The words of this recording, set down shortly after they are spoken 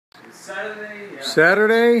Saturday, yeah.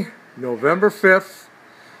 Saturday, November 5th.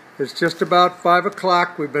 It's just about 5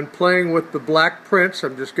 o'clock. We've been playing with the Black Prince.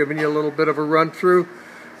 I'm just giving you a little bit of a run through.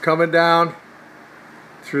 Coming down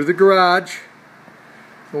through the garage.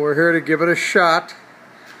 And we're here to give it a shot.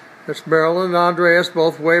 That's Marilyn and Andreas,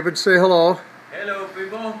 both wave and say hello. Hello,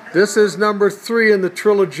 people. This is number 3 in the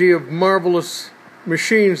trilogy of marvelous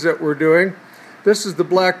machines that we're doing. This is the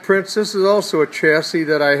Black Prince. This is also a chassis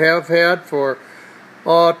that I have had for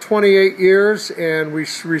 28 years, and we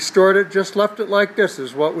restored it, just left it like this.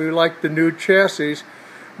 Is what we like, the new chassis.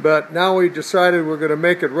 But now we decided we're going to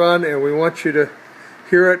make it run, and we want you to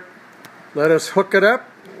hear it. Let us hook it up.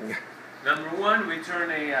 Number 1, we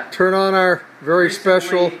turn on our very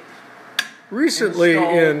special, recently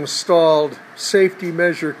installed safety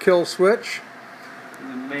measure kill switch.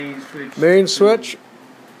 The main switch.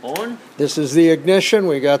 On. This is the ignition.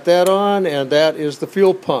 We got that on, and that is the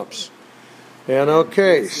fuel pumps. And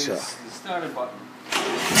okay, so the starter button.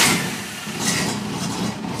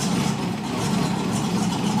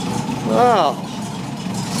 Wow,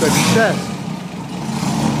 success.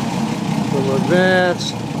 Little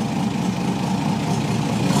advanced.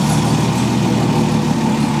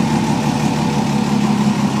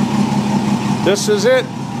 This is it.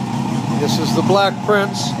 This is the Black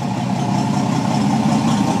Prince.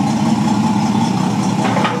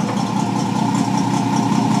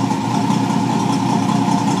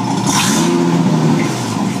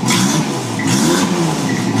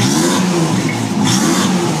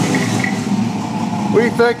 We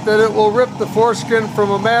think that it will rip the foreskin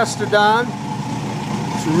from a mastodon.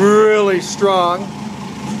 It's really strong.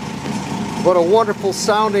 What a wonderful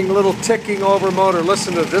sounding little ticking over motor.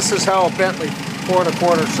 Listen to this. This is how a Bentley 4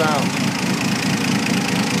 1/4 sounds.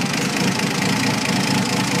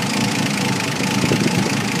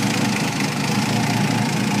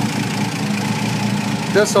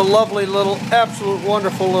 This is a lovely little, absolute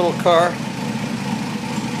wonderful little car.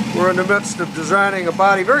 We're in the midst of designing a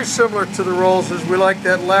body very similar to the Rollses. We like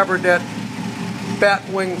that Labradette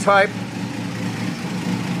Batwing type.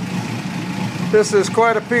 This is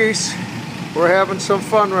quite a piece. We're having some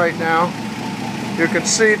fun right now. You can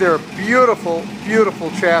see they're beautiful,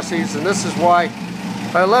 beautiful chassis, and this is why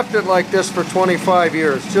I left it like this for 25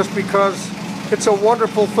 years, just because it's a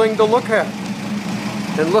wonderful thing to look at.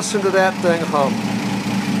 And listen to that thing hum.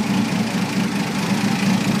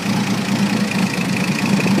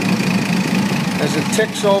 As it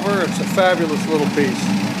ticks over, it's a fabulous little piece.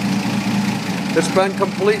 It's been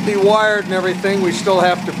completely wired and everything. We still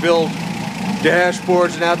have to build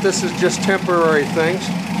dashboards now. This is just temporary things.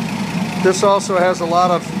 This also has a lot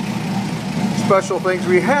of special things.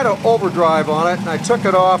 We had an overdrive on it, and I took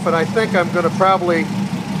it off, and I think I'm going to probably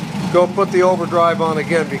go put the overdrive on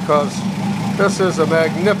again, because this is a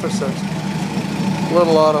magnificent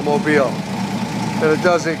little automobile. And it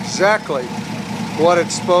does exactly what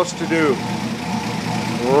it's supposed to do.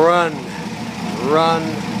 Run, run,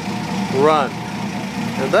 run.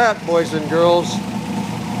 And that, boys and girls,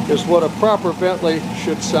 is what a proper Bentley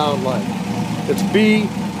should sound like. It's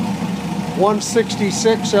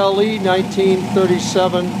B166 LE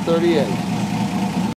 1937-38.